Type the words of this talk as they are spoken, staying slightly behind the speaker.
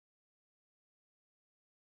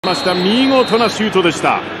ました。見事なシュートでし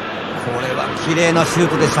た。これは綺麗なシュー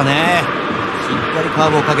トでしたね。しっかりカ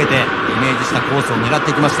ーブをかけてイメージしたコースを狙っ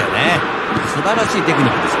てきましたよね。素晴らしいテクニ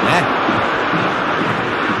ックですよね。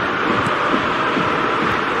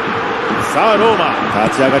さあローマ、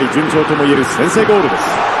立ち上がり順調ともいえる先制ゴールです。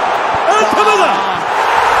頭だ。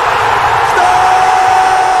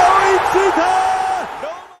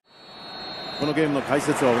このゲームの解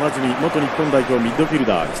説はおなじみ元日本代表ミッドフィル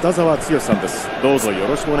ダー北澤剛さんです。どうぞよ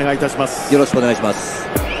ろしくお願いいたします。よろしくお願いします。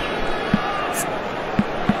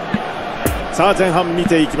さあ前半見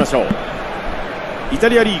ていきましょう。イタ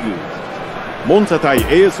リアリーグモンツァ対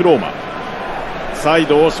AS ローマ、サイ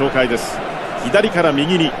ドを紹介です。左から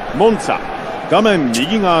右にモンツァ、画面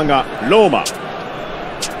右側がローマ。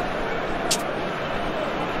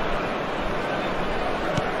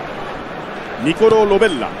ニコロ・ロベ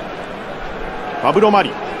ッラ、パブロ・マ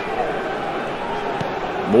リ、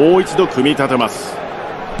もう一度組み立てます。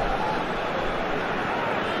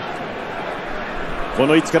こ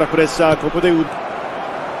の位置からプレッシャー、ここで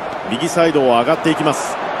右サイドを上がっていきま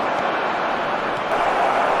す。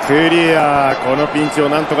クリア、このピンチを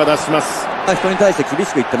なんとか脱します。人に対して厳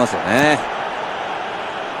しく言ってますよね。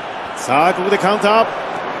さあここでカウンター、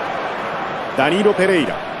ダニーロ・ペレイ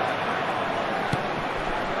ラ、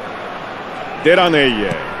デラネイ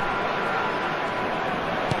へ。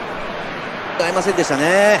合いませんでした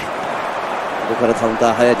ね。ここからカウン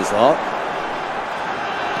ター早いですよ。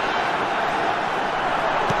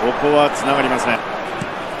ここはつながりますね。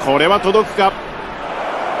これは届くか。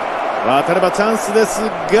渡ればチャンスです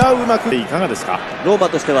が、うまくいかがですか。ローマ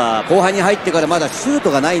としては後半に入ってからまだシュー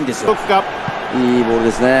トがないんですよ。届くか。いいボール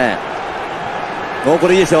ですね。こ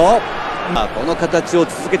れいいでしょ。この形を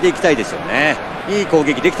続けていきたいですよね。いい攻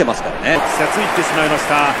撃できてますからね。ついてしまいまし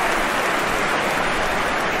た。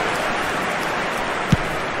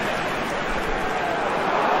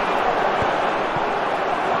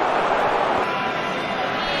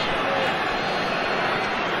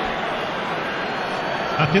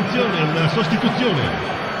Attenzione, una sostituzione.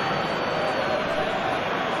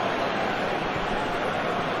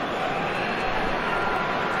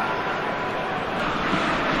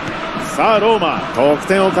 さあローマ、得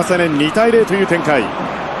点を重ね2対0という展開。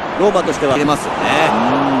ローマとしては入れますよね。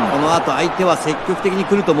この後相手は積極的に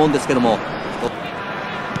来ると思うんですけども、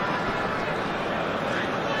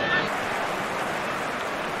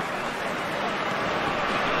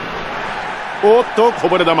おっとこ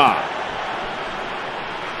ぼれ球。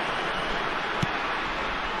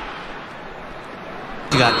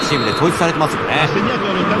がチームで統一されてますよね。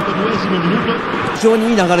非常に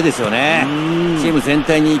いい流れですよね。チーム全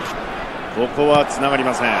体に。ここはつながり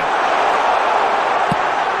ません。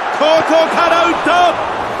ここから打った。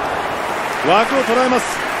枠を捉えま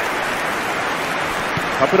す。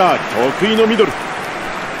カプラーリ得意のミドル。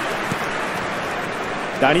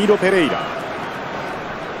ダニーロ・ペレイラ、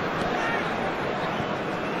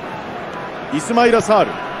イスマイラ・サー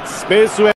ル、スペースへ。